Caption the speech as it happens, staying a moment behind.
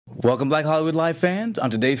Welcome, Black Hollywood Live fans.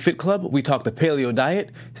 On today's Fit Club, we talk the paleo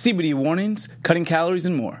diet, CBD warnings, cutting calories,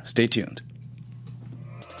 and more. Stay tuned.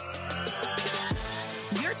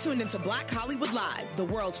 You're tuned into Black Hollywood Live, the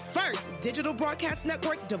world's first digital broadcast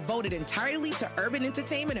network devoted entirely to urban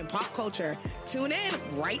entertainment and pop culture. Tune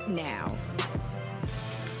in right now.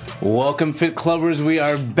 Welcome, Fit Clubbers. We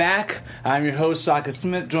are back. I'm your host, Shaka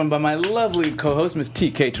Smith, joined by my lovely co-host, Miss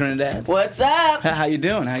TK Trinidad. What's up? How you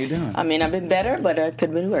doing? How you doing? I mean, I've been better, but it could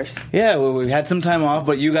have been worse. Yeah, well, we had some time off,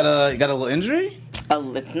 but you got a little injury?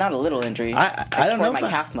 It's not a little injury. I don't know. My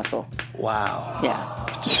calf muscle. Wow.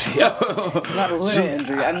 Yeah. It's not a little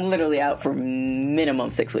injury. I'm literally out for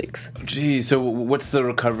minimum 6 weeks. Geez, so what's the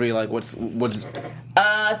recovery like? What's?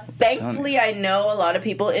 Thankfully, I know a lot of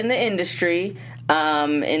people in the industry,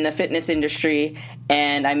 in the fitness industry,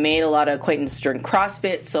 and I made a lot of acquaintances during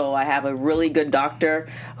CrossFit, so I have a really good doctor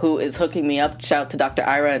who is hooking me up. Shout out to Dr.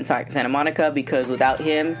 Ira in Santa Monica, because without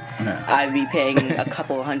him, I'd be paying a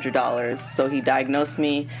couple $100. So he diagnosed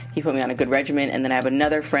me, he put me on a good regimen, and then I have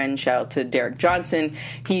another friend, shout out to Derek Johnson.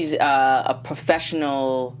 He's a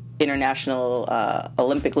professional international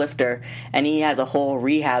Olympic lifter, and he has a whole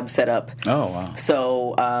rehab set up. Oh, wow.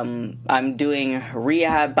 So I'm doing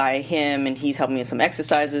rehab by him, and he's helping me with some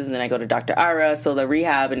exercises, and then I go to Dr. Ira. So the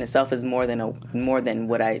rehab in itself is more than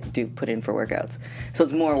what I do put in for workouts. So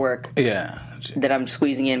it's more work that I'm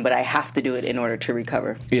squeezing in, but I have to do it in order to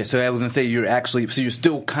recover. Yeah, so I was going to say, you're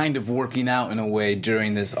still kind of working out in a way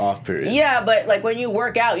during this off period. Yeah, but like when you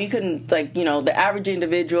work out, you can, like, the average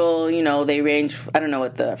individual, they range, I don't know I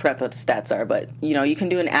forgot what the stats are, but, you can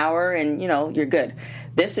do an hour and, you're good.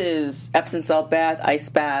 This is Epsom salt bath, ice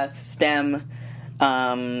bath, stem,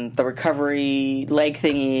 the recovery, leg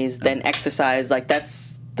thingies, then exercise. Like,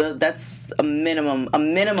 that's a minimum of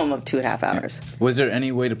 2.5 hours. Was there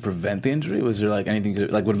any way to prevent the injury? Was there like anything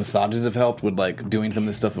like would massages have helped? Would like doing some of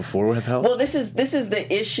this stuff before have helped? Well, this is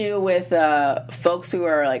the issue with folks who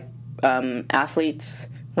are like athletes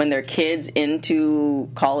when they're kids into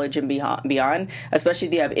college and beyond, especially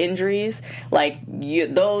if you have injuries, like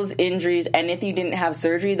those injuries, and if you didn't have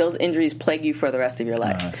surgery, those injuries plague you for the rest of your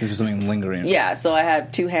life. So there's something lingering. Yeah, so I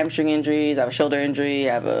have 2 hamstring injuries, I have a shoulder injury,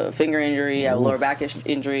 I have a finger injury, I have a lower back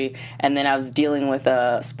injury, and then I was dealing with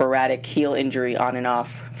a sporadic heel injury on and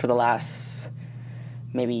off for the last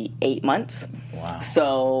maybe 8 months. Wow.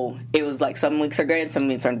 So it was like some weeks are great, some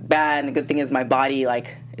weeks are bad, and the good thing is my body,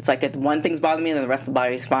 like, it's like if one thing's bothering me, then the rest of the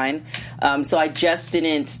body is fine. So I just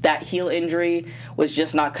didn't, that heel injury was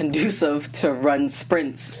just not conducive to run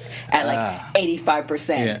sprints at like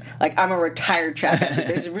 85%. Yeah. Like, I'm a retired track athlete.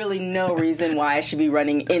 There's really no reason why I should be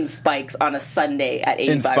running in spikes on a Sunday at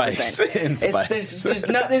 85%. In spikes.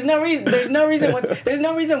 There's no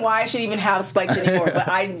reason why I should even have spikes anymore. But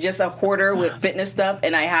I'm just a hoarder with fitness stuff,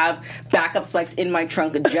 and I have backup spikes in my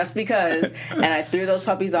trunk just because. And I threw those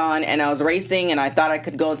puppies on, and I was racing, and I thought I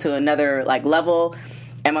could go to another like level.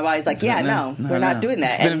 And my body's like, no, we're not doing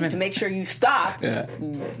that. And to make sure you stop, we're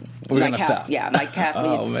going to stop. Yeah, my calf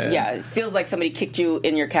it feels like somebody kicked you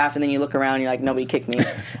in your calf, and then you look around and you're like, nobody kicked me.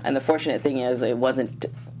 And the fortunate thing is I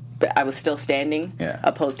was still standing,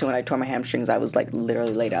 opposed to when I tore my hamstrings, I was like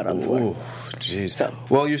literally laid out on the floor. Jeez. So.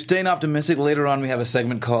 Well, you're staying optimistic. Later on, we have a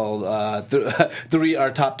segment called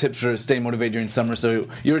our top tips for staying motivated during summer. So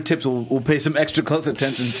your tips we'll pay some extra close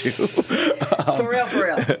attention to. For real.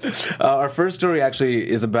 Our first story actually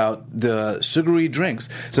is about the sugary drinks.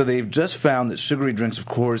 So they've just found that sugary drinks, of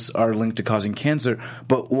course, are linked to causing cancer.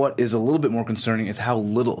 But what is a little bit more concerning is how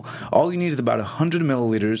little. All you need is about 100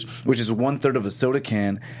 milliliters, which is 1/3 of a soda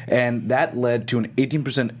can. And that led to an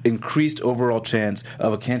 18% increased overall chance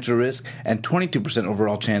of a cancer risk and 22%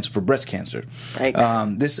 overall chance for breast cancer.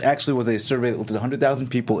 This actually was a survey that looked at 100,000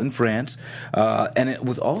 people in France, and it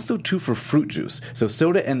was also true for fruit juice. So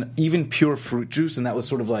soda and even pure fruit juice, and that was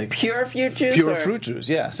sort of like... Pure fruit juice? Pure fruit juice,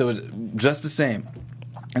 yeah. So it's just the same.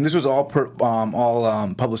 And this was all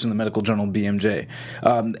published in the medical journal BMJ.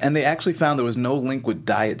 And they actually found there was no link with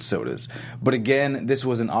diet sodas. But again, this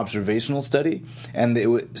was an observational study. And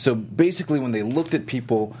so basically when they looked at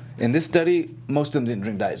people in this study, most of them didn't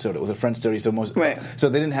drink diet soda. It was a French study, so so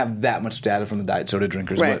they didn't have that much data from the diet soda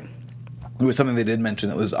drinkers. Right. But it was something they did mention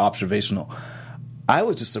that was observational. I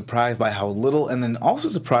was just surprised by how little, and then also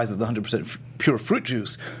surprised that the 100% pure fruit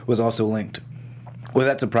juice was also linked. Was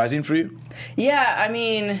that surprising for you? Yeah, I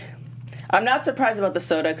mean, I'm not surprised about the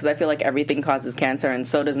soda because I feel like everything causes cancer, and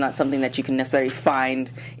soda is not something that you can necessarily find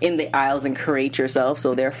in the aisles and create yourself.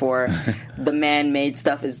 So therefore, the man-made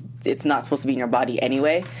stuff it's not supposed to be in your body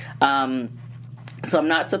anyway. So I'm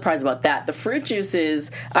not surprised about that. The fruit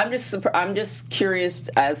juices, I'm just curious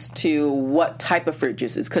as to what type of fruit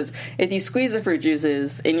juices. Because if you squeeze the fruit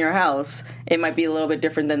juices in your house, it might be a little bit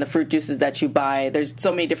different than the fruit juices that you buy. There's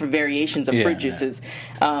so many different variations of fruit juices.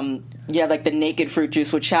 Yeah, like the naked fruit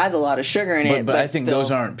juice, which has a lot of sugar in it. But I think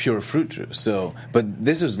those aren't pure fruit juice. So, but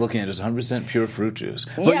this is looking at just 100% pure fruit juice.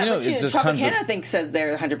 But, yeah, but it's just Tropicana I think says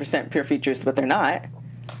they're 100% pure fruit juice, but they're not.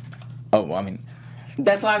 Oh, well, I mean...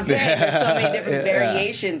 That's what I'm saying. There's so many different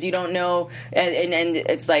variations. You don't know, and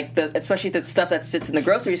it's like especially the stuff that sits in the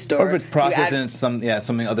grocery store. Or if it's processed and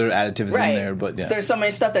something other additives in there. But so there's so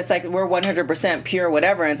many stuff that's like we're 100% pure,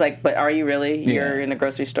 whatever. And it's like, but are you really? You're in a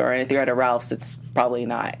grocery store, and if you're at a Ralph's, it's probably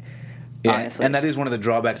not. Yeah, honestly. And that is one of the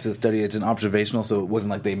drawbacks to the study. It's an observational, so it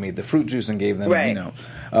wasn't like they made the fruit juice and gave them,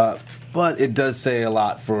 but it does say a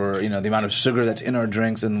lot for, the amount of sugar that's in our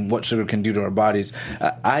drinks and what sugar can do to our bodies.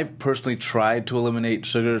 I've personally tried to eliminate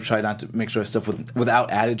sugar, try not to make sure I stuff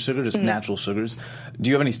without added sugar, just natural sugars. Do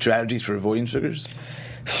you have any strategies for avoiding sugars?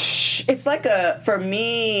 It's like for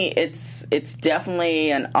me, it's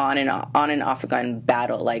definitely an on and off again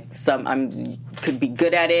battle. Like could be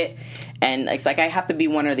good at it. And it's like I have to be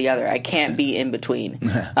one or the other. I can't be in between.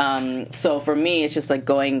 So for me, it's just like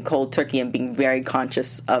going cold turkey and being very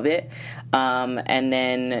conscious of it. And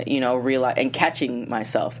then realize and catching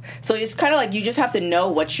myself. So it's kind of like you just have to know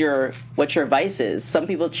what your vice is. Some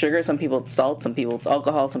people it's sugar, some people it's salt, some people it's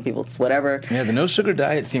alcohol, some people it's whatever. Yeah, the no sugar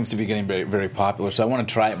diet seems to be getting very, very popular. So I want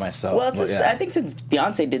to try it myself. Well, I think since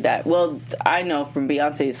Beyonce did that. Well, I know from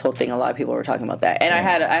Beyonce's whole thing, a lot of people were talking about that. And I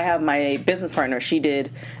have my business partner. She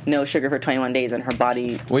did no sugar for 21 days, and her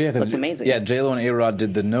body looked amazing. Yeah, J-Lo and A-Rod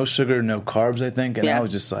did the no sugar, no carbs, I think, and I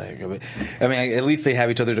was just like, I mean, at least they have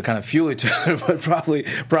each other to kind of fuel each other, but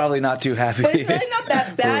probably not too happy. But it's really not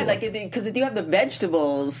that bad, because if you have the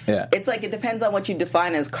vegetables, it's like it depends on what you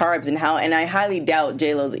define as carbs and how. And I highly doubt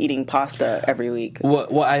J-Lo's eating pasta every week.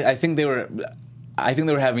 Well, I think they were. I think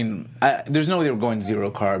they were having. There's no way they were going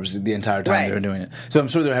 0 carbs the entire time they were doing it. So I'm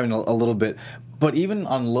sure they're having a little bit. But even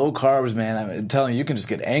on low carbs, man, I'm telling you can just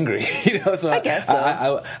get angry. So I guess so.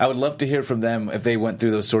 I would love to hear from them if they went through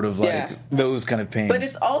those sort of those kind of pains. But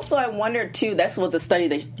it's also, I wonder too. That's what the study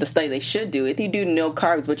they should do. If you do no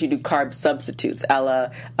carbs, but you do carb substitutes, a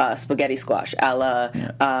la spaghetti squash, a la.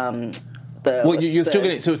 You're still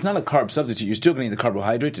getting, so it's not a carb substitute. You're still getting the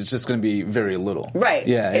carbohydrates. It's just going to be very little. Right.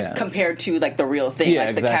 Yeah. It's compared to like the real thing,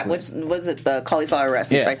 like exactly. the cauliflower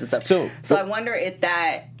rice and stuff. So I wonder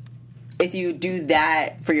if you do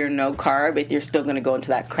that for your no carb, if you're still going to go into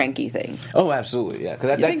that cranky thing. Oh, absolutely, yeah.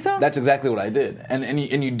 You think so? That's exactly what I did, and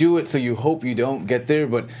you do it so you hope you don't get there,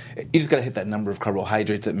 but you just got to hit that number of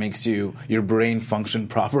carbohydrates that makes your brain function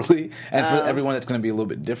properly. And for everyone, that's going to be a little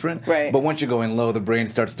bit different. Right. But once you're going low, the brain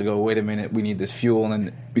starts to go, wait a minute, we need this fuel, and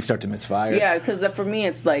then we start to misfire. Yeah, because for me,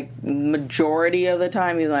 it's like majority of the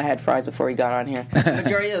time, even though I had fries before we got on here,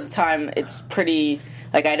 majority of the time, it's pretty.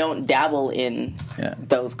 Like, I don't dabble in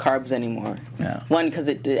those carbs anymore. Yeah. One, because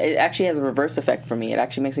it actually has a reverse effect for me. It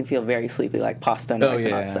actually makes me feel very sleepy, like pasta and rice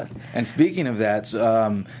and all that stuff. And speaking of that,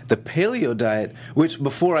 the paleo diet, which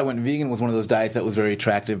before I went vegan was one of those diets that was very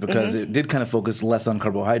attractive because it did kind of focus less on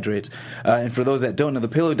carbohydrates. And for those that don't know, the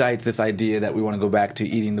paleo diet's this idea that we want to go back to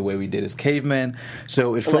eating the way we did as cavemen.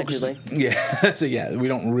 So it focuses... Yeah. So we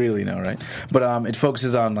don't really know, right? But it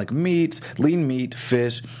focuses on like meats, lean meat,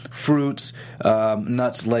 fish, fruits,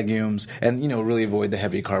 nuts, legumes, and really avoid the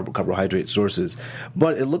heavy carbohydrate sources.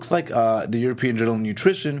 But it looks like the European Journal of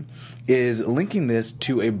Nutrition is linking this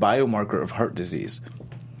to a biomarker of heart disease.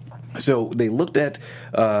 So they looked at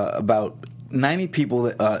about 90 people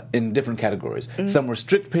in different categories. Some were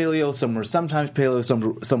strict paleo, some were sometimes paleo,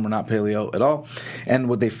 some were not paleo at all. And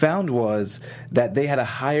what they found was that they had a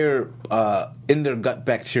higher, in their gut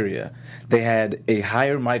bacteria, they had a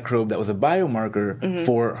higher microbe that was a biomarker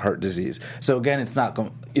for heart disease. So again, it's not,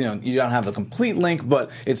 you don't have a complete link,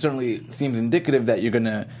 but it certainly seems indicative that you're going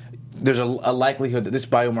to, there's a likelihood that this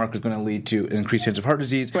biomarker is going to lead to an increased chance of heart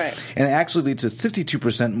disease. Right. And it actually leads to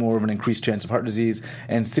 62% more of an increased chance of heart disease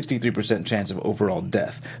and 63% chance of overall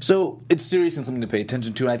death. So it's serious and something to pay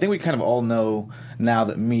attention to. And I think we kind of all know now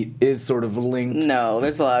that meat is sort of linked. No,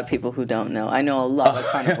 there's a lot of people who don't know. I know a lot of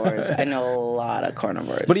carnivores. I know a lot of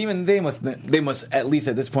carnivores. But even they must at least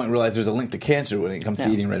at this point realize there's a link to cancer when it comes to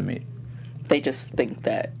eating red meat. They just think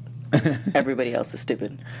that everybody else is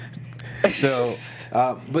stupid. So,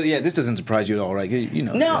 but yeah, this doesn't surprise you at all, right? You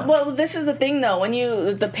know. No, yeah. well, this is the thing, though. When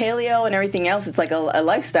the paleo and everything else, it's like a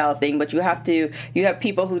lifestyle thing. But you have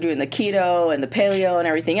people who are doing the keto and the paleo and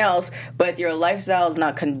everything else. But if your lifestyle is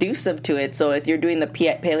not conducive to it, so if you're doing the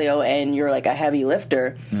paleo and you're like a heavy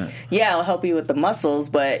lifter, it'll help you with the muscles,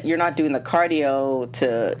 but you're not doing the cardio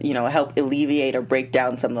to help alleviate or break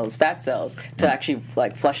down some of those fat cells to actually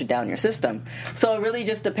like flush it down your system. So it really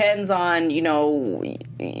just depends on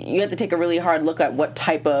you have to take a really hard look at what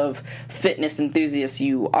type of fitness enthusiast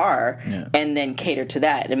you are, and then cater to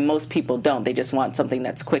that. And most people don't. They just want something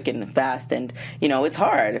that's quick and fast, and it's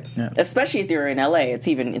hard, especially if you're in LA. It's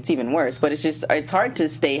even worse. But it's hard to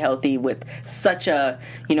stay healthy with such a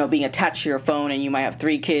being attached to your phone, and you might have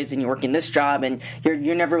 3 kids, and you're working this job, and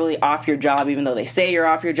you're never really off your job, even though they say you're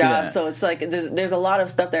off your job. So it's like there's a lot of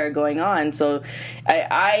stuff that are going on. So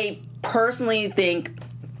I personally think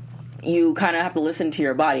you kind of have to listen to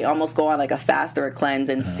your body, almost go on like a fast or a cleanse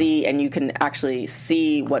and see, and you can actually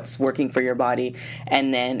see what's working for your body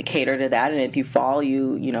and then cater to that. And if you fall,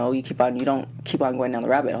 you don't keep on going down the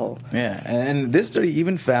rabbit hole. Yeah. And this study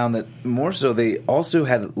even found that more so they also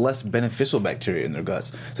had less beneficial bacteria in their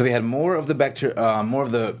guts. So they had more of the bacteria, more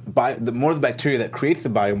of the bacteria that creates the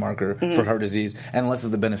biomarker for heart disease, and less of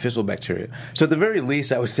the beneficial bacteria. So at the very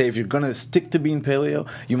least, I would say if you're going to stick to being paleo,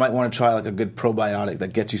 you might want to try like a good probiotic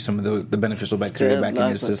that gets you some of the beneficial bacteria back in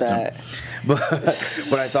your system. But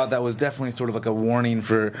I thought that was definitely sort of like a warning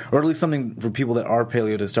or at least something for people that are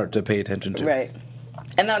paleo to start to pay attention to. Right.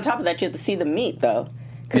 And on top of that, you have to see the meat, though.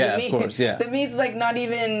 Yeah, of course, yeah. The meat's like not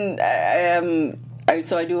even...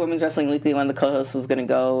 so I do Women's Wrestling Weekly. One of the co-hosts was going to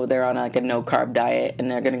go. They're on like a no-carb diet, and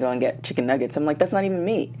they're going to go and get chicken nuggets. I'm like, that's not even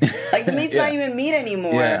meat. Like, the meat's not even meat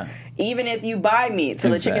anymore. Yeah. Even if you buy meat. So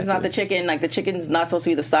the chicken's not the chicken. Like, the chicken's not supposed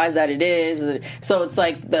to be the size that it is. So it's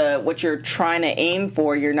like what you're trying to aim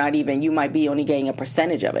for, you might be only getting a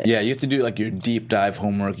percentage of it. Yeah, you have to do like your deep dive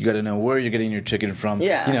homework. You got to know where you're getting your chicken from.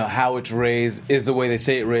 Yeah. How it's raised, is the way they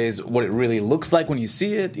say it raised, what it really looks like when you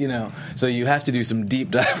see it, So you have to do some deep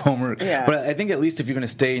dive homework. Yeah. But I think at least if you're going to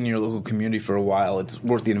stay in your local community for a while, it's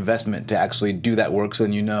worth the investment to actually do that work so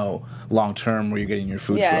then long term where you're getting your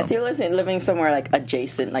food from. Yeah, if you're living somewhere like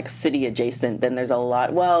adjacent, like city adjacent, then there's a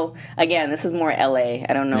lot. Well, again, this is more LA. I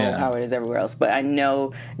don't know how it is everywhere else, but I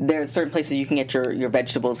know there's certain places you can get your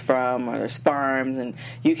vegetables from, or there's farms, and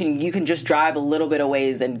you can just drive a little bit of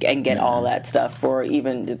ways and get all that stuff for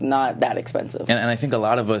even not that expensive. And I think a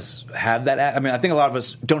lot of us have that. I mean, I think a lot of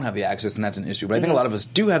us don't have the access, and that's an issue. But I think a lot of us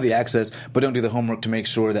do have the access, but don't do the homework to make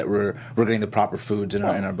sure that we're getting the proper foods in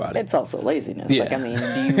our body. It's also laziness. Yeah. Like, I mean,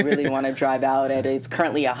 do you really want to drive out it's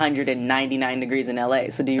currently 199 degrees in LA,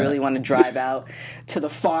 so do you really want to drive out to the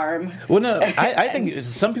farm? Well, no, I think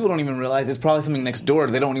some people don't even realize it's probably something next door.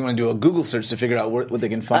 They don't even want to do a Google search to figure out what they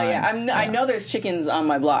can find. Oh, yeah. I know there's chickens on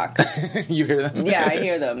my block. You hear them? Yeah, I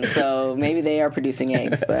hear them. So maybe they are producing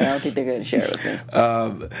eggs, but I don't think they're going to share it with me.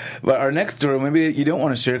 But our next story, maybe you don't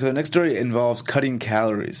want to share, because our next story involves cutting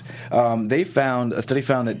calories. A study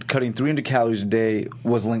found that cutting 300 calories a day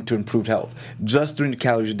was linked to improved health. Just 300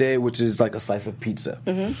 calories a day, which is like a slice of pizza.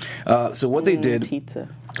 So what they did... Pizza.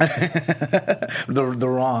 the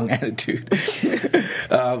wrong attitude.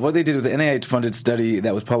 What they did was an NIH-funded study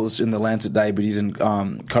that was published in the Lancet Diabetes and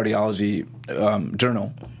Cardiology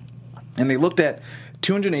journal. And they looked at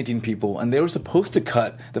 218 people, and they were supposed to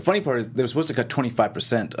cut... The funny part is they were supposed to cut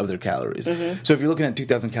 25% of their calories. So if you're looking at a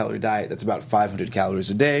 2,000-calorie diet, that's about 500 calories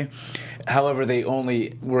a day. However, they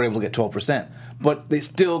only were able to get 12%. But they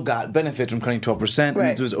still got benefits from cutting 12%. Right.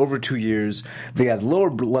 And it was over 2 years. They had lower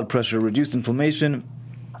blood pressure, reduced inflammation,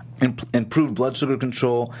 improved blood sugar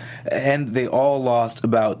control, and they all lost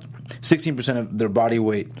about 16% of their body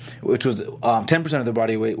weight, which was 10% of their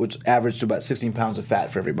body weight, which averaged to about 16 pounds of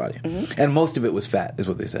fat for everybody. And most of it was fat, is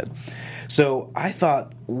what they said. So I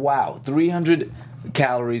thought, wow, 300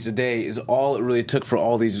 calories a day is all it really took for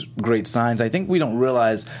all these great signs. I think we don't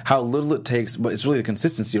realize how little it takes, but it's really the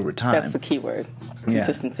consistency over time. That's the key word.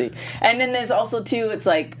 Consistency. And then there's also, too, it's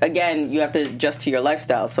like, again, you have to adjust to your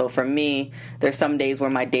lifestyle. So for me, there's some days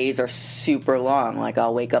where my days are super long. Like,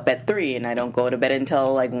 I'll wake up at 3 and I don't go to bed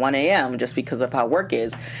until like 1 a.m. just because of how work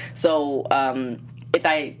is. So if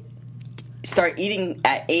I start eating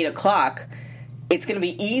at 8 o'clock, it's going to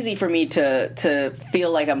be easy for me to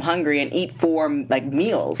feel like I'm hungry and eat 4 like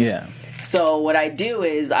meals. Yeah. So what I do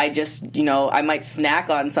is I just, I might snack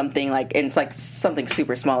on something and it's like something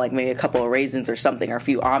super small, like maybe a couple of raisins or something, or a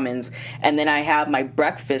few almonds, and then I have my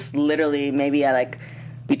breakfast literally maybe at like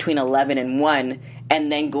between 11 and 1,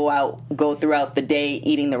 and then go throughout the day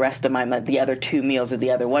eating the rest of the other 2 meals or the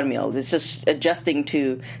other 1 meal. It's just adjusting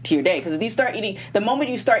to your day. Because if you start eating, the moment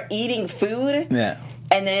you start eating food,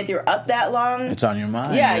 and then if you're up that long, it's on your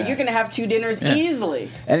mind. Yeah, you're going to have 2 dinners easily.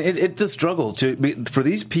 And it's a struggle for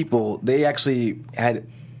these people. They actually had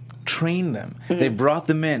trained them. They brought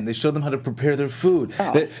them in. They showed them how to prepare their food.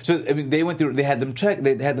 They went through. They had them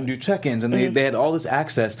do check-ins, and they had all this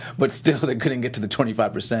access, but still they couldn't get to the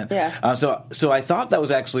 25%. Yeah. So I thought that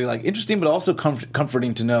was actually like interesting, but also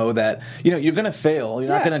comforting to know that you're going to fail. You're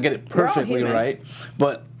not going to get it perfectly right,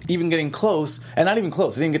 but even getting close, and not even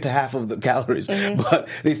close, they didn't get to half of the calories, but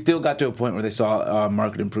they still got to a point where they saw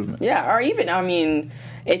marked improvement. Yeah, or even,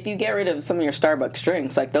 if you get rid of some of your Starbucks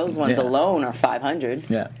drinks, like those ones alone are 500.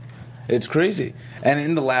 Yeah. It's crazy. And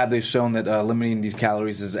in the lab, they've shown that limiting these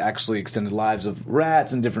calories has actually extended lives of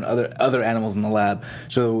rats and different other animals in the lab.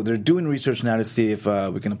 So they're doing research now to see if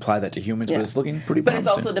we can apply that to humans, but it's looking pretty promising.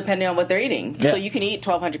 But it's also depending on what they're eating. Yeah. So you can eat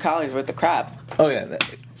 1,200 calories worth of crap. Oh, yeah.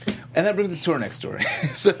 And that brings us to our next story.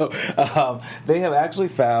 So they have actually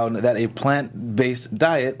found that a plant-based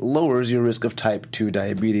diet lowers your risk of type 2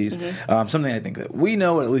 diabetes. Something I think that we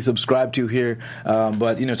know, or at least subscribe to here.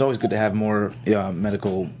 But it's always good to have more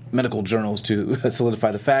medical journals to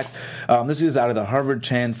solidify the fact. This is out of the Harvard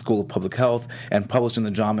Chan School of Public Health and published in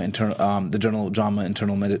the journal JAMA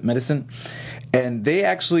Internal Medicine. And they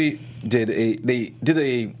actually did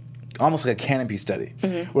a almost like a canopy study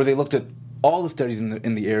where they looked at all the studies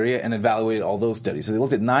in the area and evaluated all those studies. So they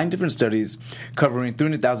looked at 9 different studies covering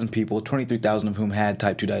 300,000 people, 23,000 of whom had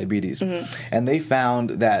type 2 diabetes. And they found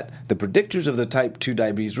that the predictors of the type 2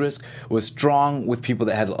 diabetes risk was strong with people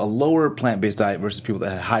that had a lower plant-based diet versus people that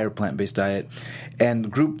had a higher plant-based diet. And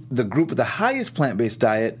the group with the highest plant-based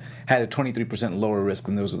diet had a 23% lower risk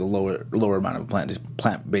than those with a lower amount of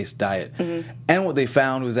plant-based diet. And what they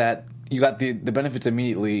found was that you got the benefits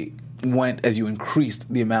immediately went as you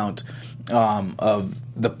increased the amount of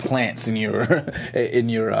the plants in your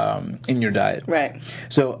diet. Right.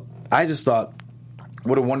 So I just thought,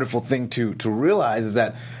 what a wonderful thing to realize is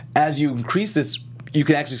that as you increase this, you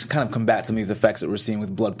can actually kind of combat some of these effects that we're seeing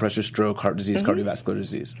with blood pressure, stroke, heart disease, cardiovascular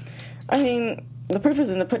disease. The proof is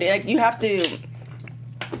in the pudding. Like,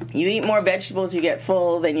 you eat more vegetables, you get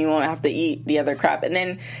full, then you won't have to eat the other crap. And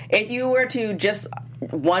then if you were to just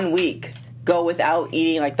 1 week go without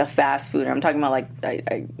eating like the fast food, I'm talking about like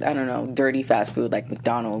I don't know, dirty fast food like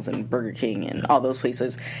McDonald's and Burger King and all those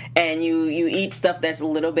places, and you eat stuff that's a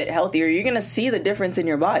little bit healthier, you're gonna see the difference in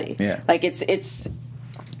your body. Like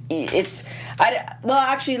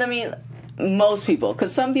most people,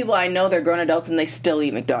 because some people I know they're grown adults and they still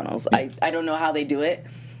eat McDonald's. I don't know how they do it.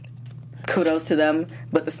 Kudos to them,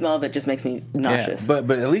 but the smell of it just makes me nauseous. Yeah,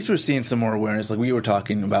 but at least we're seeing some more awareness. Like we were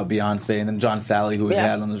talking about Beyonce and then John Sally, who we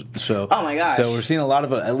had on the show. Oh my gosh! So we're seeing a lot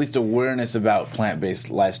of at least awareness about plant-based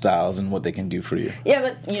lifestyles and what they can do for you.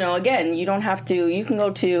 Yeah, but again, you don't have to. You can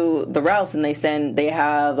go to the Ralphs and they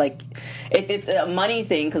have like, if it's a money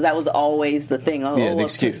thing, because that was always the thing.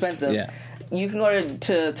 It's too expensive. Yeah. You can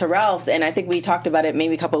go to Ralph's, and I think we talked about it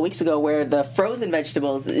maybe a couple of weeks ago, where the frozen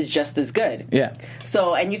vegetables is just as good. Yeah.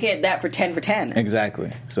 So, and you can get that for 10 for 10.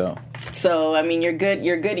 Exactly. So I mean, you're good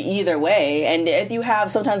either way. And if you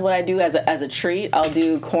have, sometimes what I do as a treat, I'll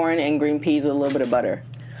do corn and green peas with a little bit of butter.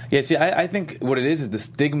 Yeah, see, I think what it is the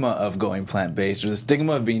stigma of going plant-based, or the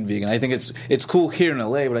stigma of being vegan. I think it's cool here in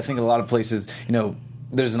LA, but I think in a lot of places,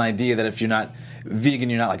 there's an idea that if you're not vegan,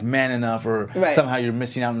 you're not like man enough, or somehow you're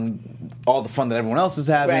missing out on all the fun that everyone else is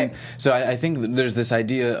having. Right. So I think that there's this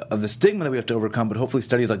idea of the stigma that we have to overcome, but hopefully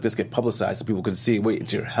studies like this get publicized so people can see, wait,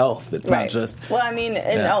 it's your health. It's not just... Well, I mean,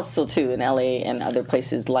 and also, too, in LA and other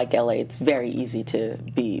places like LA, it's very easy to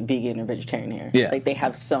be vegan or vegetarian here. Yeah. Like, they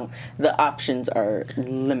have the options are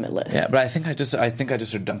limitless. Yeah, but I think I just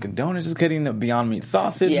heard Dunkin' Donuts is getting the Beyond Meat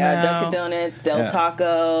sausage now. Dunkin' Donuts, Del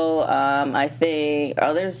Taco, I think...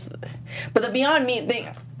 But the Beyond Meat thing...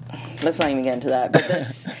 Let's not even get into that. But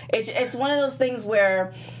it's one of those things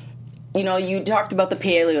where, you talked about the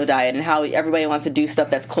paleo diet and how everybody wants to do stuff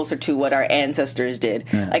that's closer to what our ancestors did.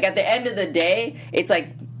 Yeah. Like, at the end of the day, it's like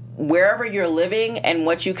wherever you're living and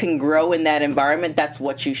what you can grow in that environment, that's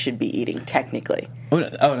what you should be eating, technically. Oh,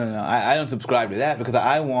 no. I don't subscribe to that, because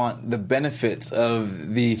I want the benefits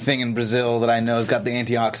of the thing in Brazil that I know has got the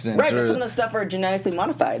antioxidants. Right, but some of the stuff are genetically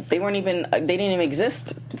modified. They didn't even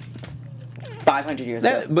exist 500 years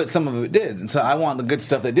ago. But some of it did. And so I want the good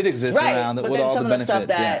stuff that did exist around with all the benefits. But then some of the stuff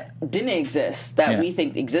that didn't exist, that we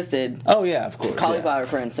think existed. Oh, yeah, of course. Cauliflower,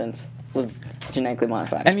 for instance, was genetically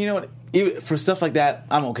modified. And you know what? even for stuff like that,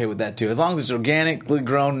 I'm okay with that too. As long as it's organically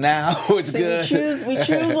grown now, it's good. We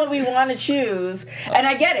choose what we want to choose, and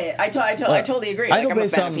I get it. I totally agree. Like, I'm a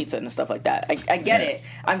fan of pizza and stuff like that. I get it.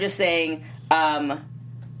 I'm just saying.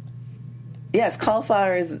 Yes,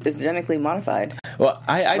 cauliflower is genetically modified. Well,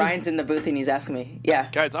 Ryan's in the booth and he's asking me. Yeah,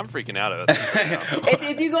 guys, I'm freaking out about this right now.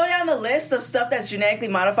 if you go down the list of stuff that's genetically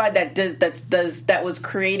modified that was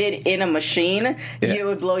created in a machine, you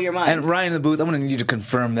would blow your mind. And Ryan in the booth, I'm going to need you to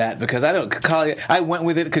confirm that because I don't. I went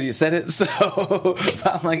with it because you said it. So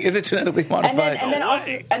I'm like, is it genetically modified? And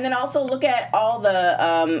then also look at all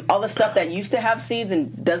the stuff that used to have seeds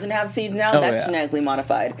and doesn't have seeds now. That's genetically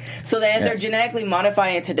modified. So then if they're genetically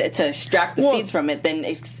modifying it to extract the seeds from it, then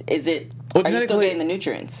is it? Are you still getting the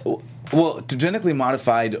nutrients? Well, genetically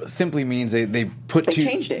modified simply means they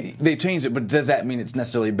changed it. They changed it, but does that mean it's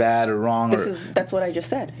necessarily bad or wrong? That's what I just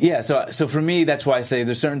said. Yeah, so for me, that's why I say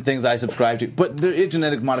there's certain things I subscribe to, but there is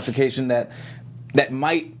genetic modification that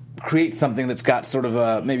might create something that's got sort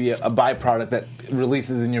of maybe a byproduct that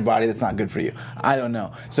releases in your body that's not good for you. I don't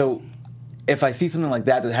know. So if I see something like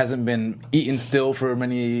that hasn't been eaten still for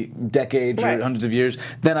many decades or hundreds of years,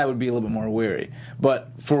 then I would be a little bit more wary.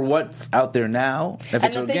 But for what's out there now, if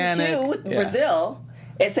it's organic... And the thing, too, with Brazil,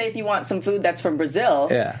 is say if you want some food that's from Brazil,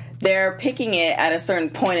 they're picking it at a certain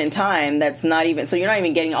point in time that's not even... So you're not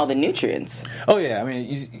even getting all the nutrients. Oh, yeah. I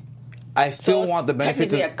mean... I still want the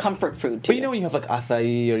benefits technically a comfort food, too. But you know when you have like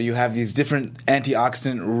acai or you have these different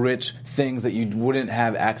antioxidant-rich things that you wouldn't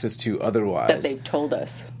have access to otherwise. That they've told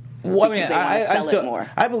us. Well, I mean,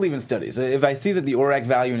 I believe in studies. If I see that the ORAC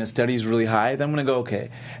value in a study is really high, then I'm going to go,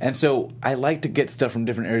 okay. And so I like to get stuff from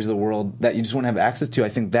different areas of the world that you just wouldn't have access to. I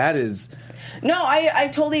think that is... No, I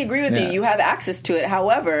totally agree with you. You have access to it.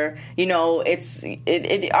 However, you know,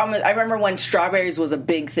 I remember when strawberries was a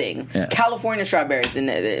big thing. Yeah. California strawberries, and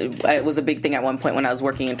it was a big thing at one point when I was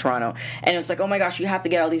working in Toronto. And it was like, oh my gosh, you have to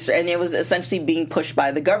get all these, and it was essentially being pushed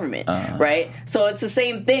by the government, right? So it's the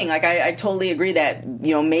same thing. Like I totally agree that,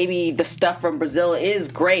 you know, maybe the stuff from Brazil is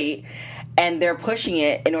great, and they're pushing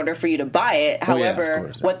it in order for you to buy it.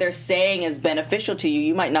 However, what they're saying is beneficial to you.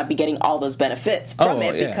 You might not be getting all those benefits from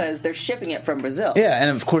it because they're shipping it from Brazil. Yeah,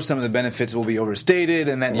 and of course some of the benefits will be overstated,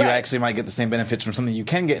 and then you actually might get the same benefits from something you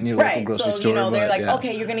can get in your local grocery store. So, you know, they're like,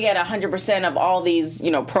 okay, you're going to get 100% of all these,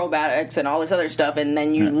 you know, probiotics and all this other stuff, and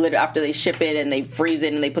then you after they ship it and they freeze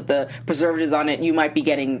it and they put the preservatives on it, you might be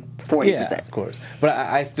getting 40%. Yeah, of course. But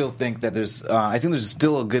I still think that there's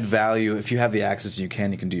still a good value if you have the access you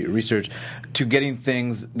can do your research to getting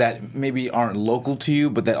things that maybe aren't local to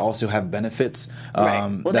you, but that also have benefits.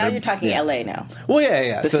 Right. Well, now you're talking LA now. Well,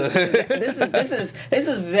 yeah. This is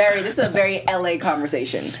a very LA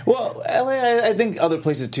conversation. Well, LA, I think other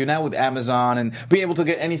places too. Now with Amazon and being able to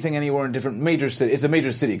get anything anywhere in different major cities, it's a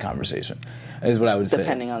major city conversation, is what I would say.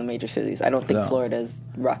 Depending on the major cities, I don't think Florida is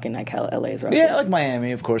rocking like how LA is rocking. Yeah, like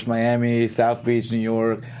Miami, of course, Miami, South Beach, New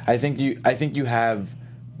York. I think you have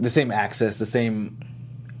the same access, the same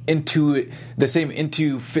into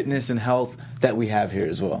fitness and health that we have here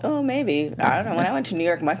as well. Oh, maybe. I don't know. When I went to New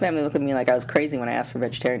York, my family looked at me like I was crazy when I asked for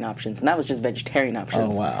vegetarian options, and that was just vegetarian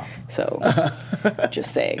options. Oh, wow. So,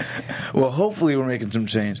 just saying. Well, hopefully we're making some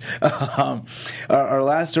change. Our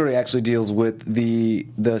last story actually deals with the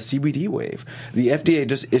CBD wave. The FDA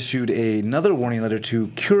just issued another warning letter to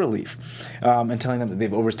Curaleaf and telling them that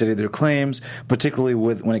they've overstated their claims, particularly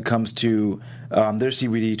when it comes to their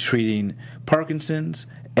CBD treating Parkinson's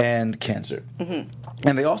and cancer. Mm-hmm.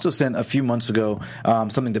 And they also sent a few months ago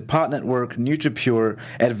something to Pot Network, NutriPure,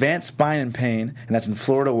 Advanced Spine and Pain, and that's in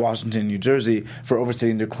Florida, Washington, and New Jersey, for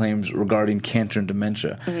overstating their claims regarding cancer and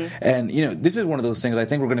dementia. Mm-hmm. And, you know, this is one of those things I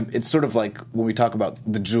think it's sort of like when we talk about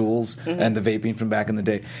the Juuls and the vaping from back in the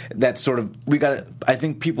day. That's sort of, I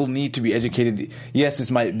think people need to be educated. Yes, this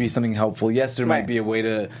might be something helpful. Yes, there might be a way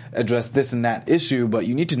to address this and that issue, but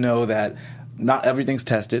you need to know that not everything's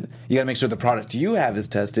tested. You got to make sure the product you have is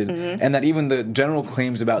tested, and that even the general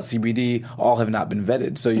claims about CBD all have not been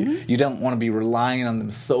vetted. So you don't want to be relying on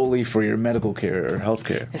them solely for your medical care or health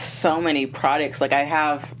care. There's so many products. Like I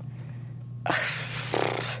have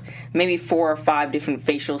maybe 4 or 5 different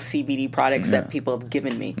facial CBD products that people have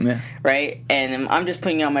given me, right? And I'm just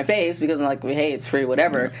putting it on my face because I'm like, hey, it's free,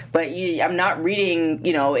 whatever. But I'm not reading,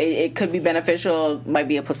 you know, it could be beneficial, might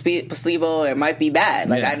be a placebo, or it might be bad.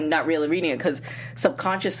 Like, I'm not really reading it because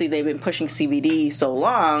subconsciously they've been pushing CBD so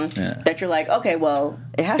long that you're like, okay, well,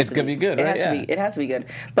 it's gonna be good, right? It has to be good.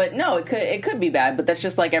 But no, it could be bad, but that's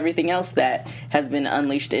just like everything else that has been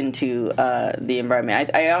unleashed into the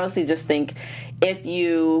environment. I honestly just think if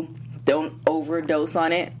you don't overdose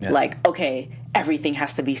on it, like, okay, everything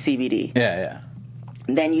has to be CBD. Yeah.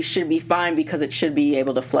 then you should be fine because it should be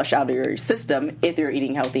able to flush out of your system if you're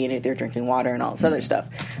eating healthy and if you're drinking water and all this other stuff.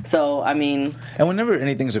 So, I mean... And whenever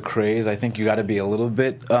anything's a craze, I think you got to be a little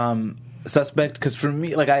bit... suspect, because for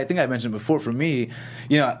me, like I think I mentioned before, for me,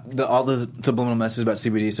 all the subliminal messages about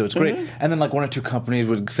CBD, so it's great. And then like one or two companies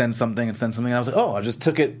would send something, and I was like, oh, I just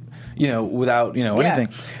took it, without anything.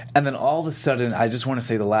 And then all of a sudden, I just want to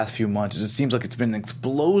say the last few months, it just seems like it's been an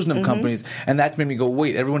explosion of companies, and that's made me go,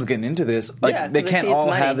 wait, everyone's getting into this. Like they can't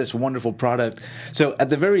all have this wonderful product. So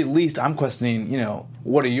at the very least, I'm questioning,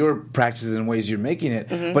 what are your practices and ways you're making it?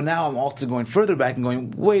 But now I'm also going further back and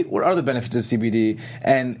going, wait, what are the benefits of CBD?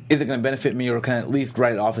 And is it going to benefit me, or can I at least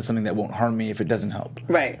write it off as something that won't harm me if it doesn't help?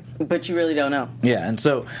 Right, but you really don't know. Yeah, and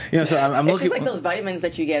so I'm it's looking. It's just like those vitamins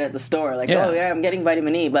that you get at the store. Like, oh yeah, I'm getting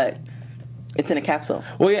vitamin E, but it's in a capsule.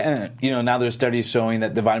 Well, yeah, and now there's studies showing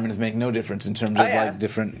that the vitamins make no difference in terms of like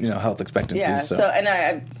different health expectancies. Yeah. So and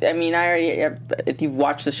I mean, I already, if you've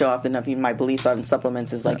watched the show often enough, my beliefs on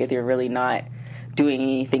supplements is like if you're really not doing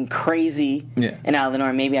anything crazy and out of the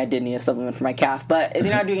norm, maybe I did need a supplement for my calf, but if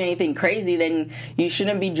you're not doing anything crazy, then you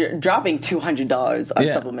shouldn't be dropping $200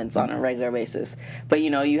 on supplements on a regular basis. But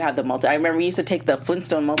you have the I remember we used to take the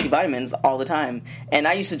Flintstone multivitamins all the time, and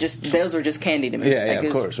I used to those were just candy to me. Yeah,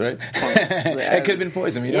 of course, right? It could have been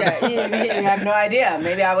poison. You have no idea.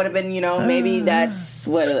 Maybe I would have been, maybe that's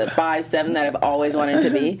 5, 7 that I've always wanted to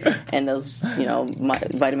be, and those,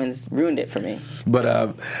 vitamins ruined it for me.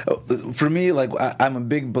 But for me, like, I'm a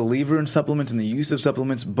big believer in supplements and the use of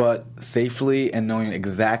supplements, but safely and knowing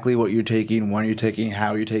exactly what you're taking, when you're taking,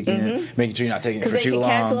 how you're taking it, making sure you're not taking it for too long. Because they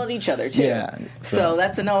can cancel out each other too. Yeah. So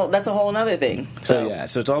that's a whole other thing. So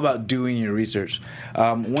it's all about doing your research.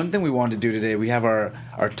 One thing we wanted to do today, we have our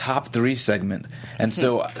top 3 segment, and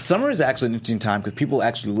so summer is actually an interesting time because people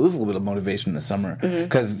actually lose a little bit of motivation in the summer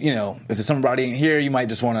because if the summer body ain't here, you might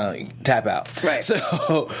just want to tap out. Right.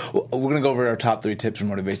 So we're gonna go over our top 3 tips for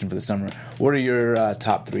motivation for the summer. What are your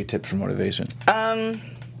top 3 tips for motivation? I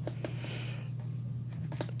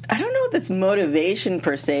don't know if that's motivation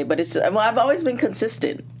per se, but I've always been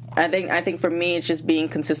consistent. I think for me, it's just being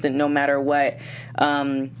consistent no matter what.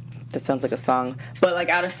 That sounds like a song, but like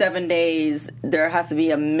out of 7 days, there has to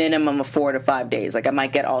be a minimum of 4 to 5 days. Like I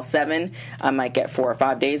might get all 7, I might get 4 or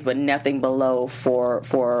 5 days, but nothing below 4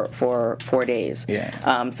 days.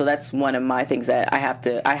 Yeah. So that's one of my things that I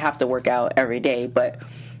have to work out every day, but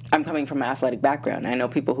I'm coming from an athletic background. I know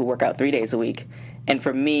people who work out 3 days a week, and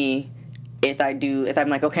for me, if I'm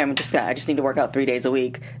like, okay, I just need to work out 3 days a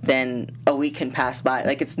week, then a week can pass by.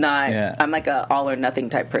 Like it's not. Yeah. I'm like a all or nothing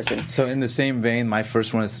type person. So in the same vein, my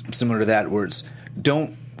first one is similar to that, where it's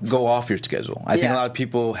don't go off your schedule. I think a lot of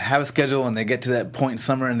people have a schedule and they get to that point in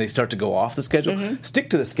summer and they start to go off the schedule. Stick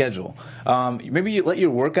to the schedule. Maybe you let your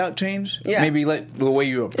workout change. Yeah. Maybe let the way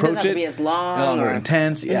you approach it. Doesn't have to be as long or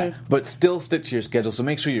intense. Yeah. But still stick to your schedule. So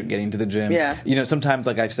make sure you're getting to the gym. Yeah. Sometimes,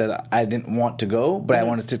 like I've said, I didn't want to go, but I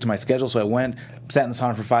wanted to stick to my schedule. So I went, sat in the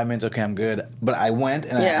sauna for 5 minutes. Okay, I'm good. But I went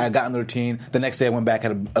and I got in the routine. The next day I went back,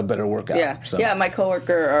 had a better workout. Yeah. So. Yeah. My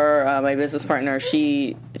coworker or my business partner,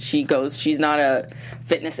 she goes. She's not a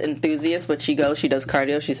fitness enthusiast, but she does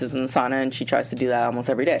cardio. She sits in the sauna and she tries to do that almost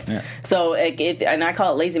every day. Yeah. So, and I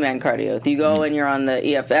call it lazy man cardio. If you go and you're on the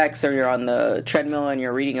EFX or you're on the treadmill and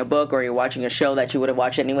you're reading a book or you're watching a show that you would have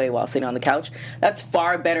watched anyway while sitting on the couch, that's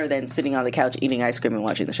far better than sitting on the couch eating ice cream and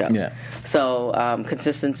watching the show. Yeah. So,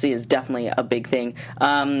 consistency is definitely a big thing.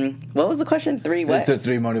 What was the question? 3 what? The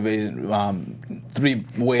 3 motivation, 3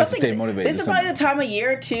 ways to stay motivated. This is probably the time of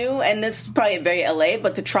year too, and this is probably very LA,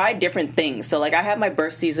 but to try different things. So, like, I have my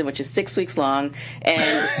birth season, which is 6 weeks long,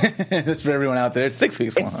 and just for everyone out there, it's 6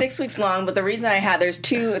 weeks long. It's 6 weeks long, but the reason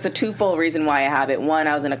it's a twofold reason why I have it. One,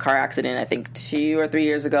 I was in a car accident, I think 2 or 3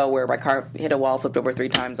 years ago, where my car hit a wall, flipped over 3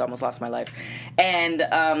 times, almost lost my life, and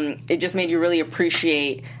it just made you really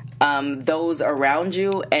appreciate those around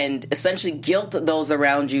you, and essentially guilt those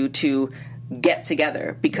around you to get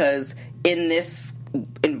together, because in this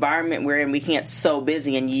environment we're in, we can get so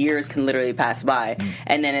busy and years can literally pass by,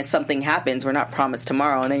 and then if something happens, we're not promised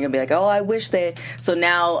tomorrow, and then you're gonna be like, oh, I wish they. So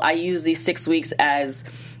now I use these 6 weeks as,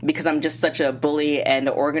 because I'm just such a bully and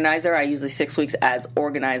organizer, I use these 6 weeks as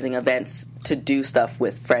organizing events to do stuff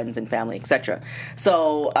with friends and family, etc.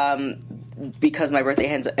 So because my birthday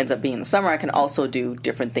ends up being in the summer, I can also do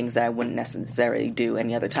different things that I wouldn't necessarily do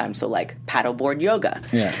any other time. So like paddleboard yoga.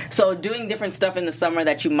 Yeah. So doing different stuff in the summer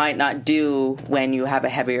that you might not do when you have a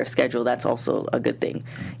heavier schedule, that's also a good thing.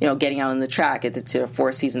 Getting out on the track, if it's a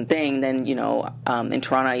 4-season thing, then, in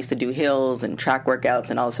Toronto I used to do hills and track workouts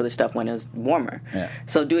and all this other stuff when it was warmer. Yeah.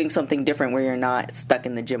 So doing something different where you're not stuck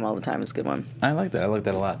in the gym all the time is a good one. I like that. I like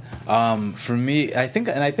that a lot. For me, I think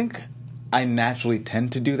I naturally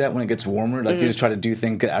tend to do that when it gets warmer. Like, you just try to do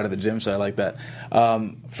things, get out of the gym, so I like that.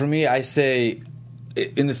 For me, I say,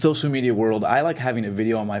 in the social media world, I like having a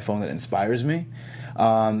video on my phone that inspires me.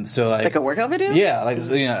 So like a workout video? Yeah, like,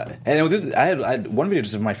 you know, and it was just, I had one video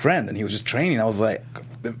just of my friend, and he was just training. I was like,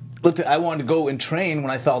 I wanted to go and train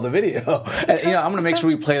when I saw the video. And, you know, I'm going to make sure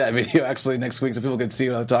we play that video actually next week so people can see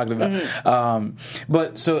what I was talking about.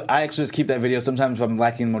 But so I actually just keep that video. Sometimes if I'm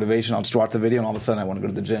lacking motivation, I'll just watch the video, and all of a sudden I want to go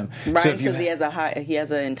to the gym. Ryan says he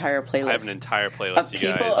has an entire playlist. I have an entire playlist, of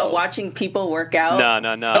you people, guys. Watching people work out.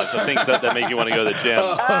 No. The things that make you want to go to the gym.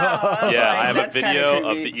 I have a video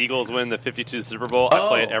of the Eagles win the 52 Super Bowl. I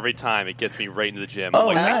play it every time. It gets me right into the gym. I'm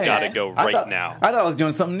like, nice. I gotta go now. I thought I was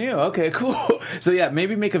doing something new. Okay, cool. So yeah,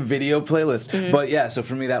 maybe make a video playlist. But yeah, so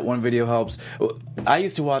for me, that one video helps. I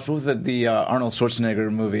used to watch, what was it, the Arnold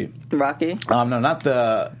Schwarzenegger movie? Rocky? No, not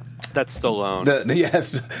the... That's Stallone.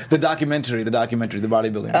 The documentary, the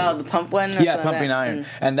bodybuilding movie. Oh, the pump one? Yeah, Pumping Iron.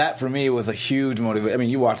 And that, for me, was a huge motivation. I mean,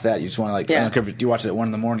 you watch that, you just want to, like, I don't care if you watch it at 1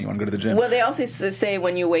 in the morning, you want to go to the gym. Well, they also say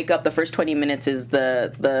when you wake up, the first 20 minutes is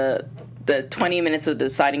the 20 minutes of the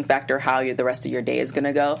deciding factor how the rest of your day is going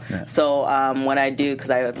to go. Yeah. So what I do,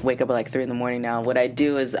 because I wake up at like 3 in the morning now, what I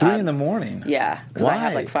do is... 3 in the morning? Yeah, because I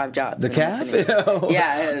have like 5 jobs. The cafe?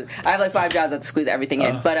 Yeah, I have like 5 jobs. I have to squeeze everything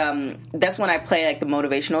in. But that's when I play like the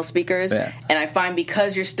motivational speakers. Yeah. And I find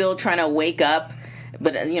because you're still trying to wake up,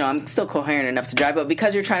 but, you know, I'm still coherent enough to drive. But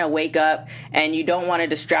because you're trying to wake up and you don't want to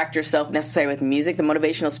distract yourself necessarily with music, the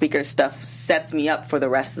motivational speaker stuff sets me up for the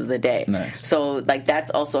rest of the day. Nice. So, like, that's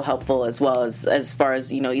also helpful as well as far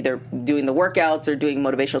as, you know, either doing the workouts or doing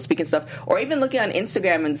motivational speaking stuff, or even looking on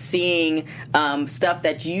Instagram and seeing stuff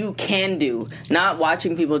that you can do, not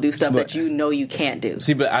watching people do stuff that you know you can't do.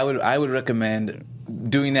 See, but I would recommend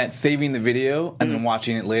doing that, saving the video, and then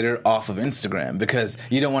watching it later off of Instagram, because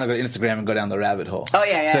you don't want to go to Instagram and go down the rabbit hole. Oh,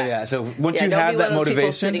 yeah. So once you have that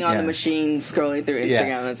motivation... sitting on the machine scrolling through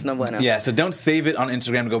Instagram, that's no bueno. Yeah, so don't save it on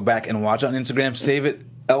Instagram to go back and watch it on Instagram. Save it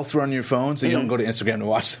elsewhere on your phone so you don't go to Instagram to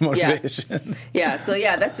watch the motivation. Yeah, so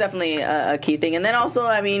that's definitely a key thing. And then also,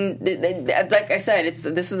 I mean, like I said,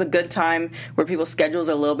 this is a good time where people's schedules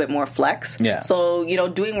are a little bit more flex. Yeah. So, you know,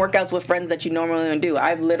 doing workouts with friends that you normally don't do.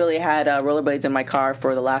 I've literally had rollerblades in my car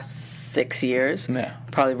for the last 6 years. Yeah.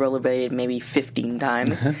 Probably rollerbladed maybe 15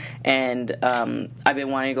 times. And I've been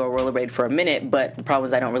wanting to go rollerblade for a minute, but the problem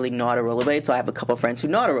is I don't really know how to rollerblade, so I have a couple of friends who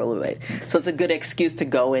know how to rollerblade. So it's a good excuse to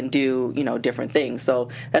go and do, you know, different things. So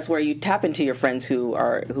that's where you tap into your friends who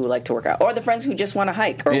like to work out, or the friends who just want to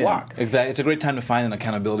hike or walk. Exactly. It's a great time to find an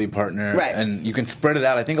accountability partner, right? And you can spread it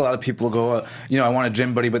out. I think a lot of people go, you know, I want a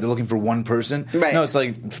gym buddy, but they're looking for one person. Right. No, it's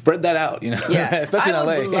like spread that out. You know, especially in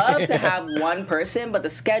LA. I would love to have one person, but the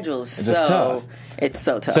schedule is tough. It's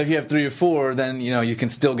so tough. So if you have 3 or 4, then you know you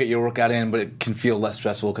can still get your workout in, but it can feel less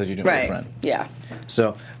stressful because you're doing it with a friend. Yeah.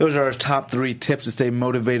 So those are our top 3 tips to stay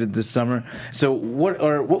motivated this summer. So what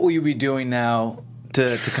will you be doing now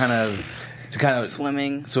to kind of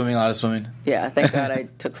swimming, a lot of swimming? Yeah, thank God I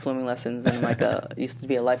took swimming lessons and used to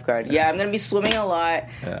be a lifeguard. Yeah, I'm gonna be swimming a lot.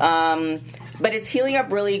 Yeah. But it's healing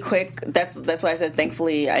up really quick. That's why I said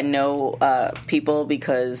thankfully I know people,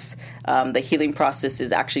 because the healing process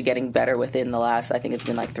is actually getting better within the last, I think it's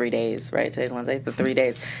been like 3 days, right? Today's Wednesday, the 3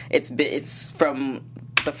 days. It's from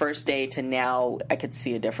the first day to now, I could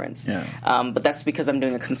see a difference. Yeah. But that's because I'm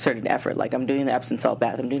doing a concerted effort. Like, I'm doing the Epsom salt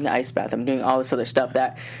bath, I'm doing the ice bath, I'm doing all this other stuff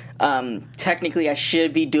that technically I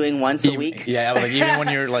should be doing once a week. Yeah, I was like, even when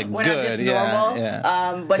you're like when good. I'm just normal.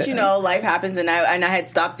 Yeah. But you know, life happens, and I had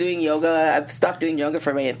stopped doing yoga. I've stopped doing yoga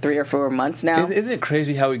for maybe 3 or 4 months now. Isn't it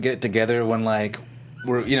crazy how we get together when like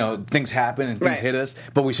we're, you know, things happen and things hit us,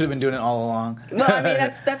 but we should have been doing it all along. Well, I mean,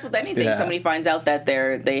 that's with anything. Yeah. Somebody finds out that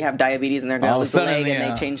they have diabetes and they're going to lose a leg,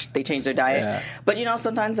 and they change their diet. Yeah. But you know,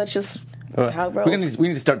 sometimes that's just how it rolls. We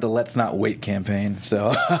need to start the Let's Not Wait campaign.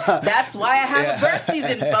 So that's why I have a birth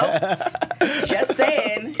season, folks. Just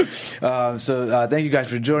saying. So thank you guys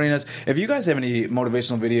for joining us. If you guys have any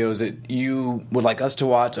motivational videos that you would like us to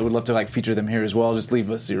watch, I would love to like feature them here as well. Just leave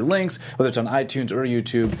us your links, whether it's on iTunes or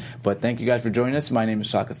YouTube. But thank you guys for joining us. My name is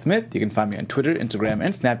Shaka Smith. You can find me on Twitter, Instagram,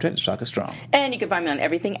 and Snapchat at Shaka Strong. And you can find me on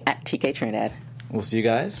everything at TK Trinidad. We'll see you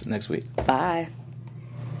guys next week. Bye.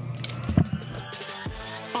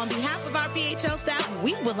 On behalf of our BHL staff,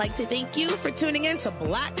 we would like to thank you for tuning in to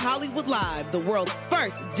Black Hollywood Live, the world's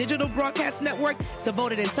first digital broadcast network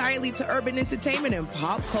devoted entirely to urban entertainment and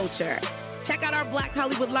pop culture. Check out our Black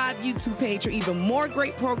Hollywood Live YouTube page for even more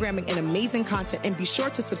great programming and amazing content. And be sure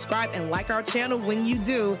to subscribe and like our channel when you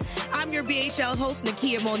do. I'm your BHL host,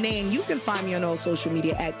 Nakia Monet, and you can find me on all social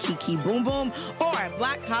media at Kiki Boom Boom or at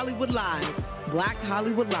Black Hollywood Live. Black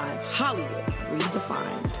Hollywood Live, Hollywood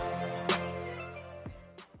redefined.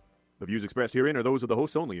 The views expressed herein are those of the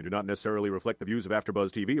hosts only and do not necessarily reflect the views of AfterBuzz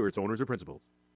TV or its owners or principals.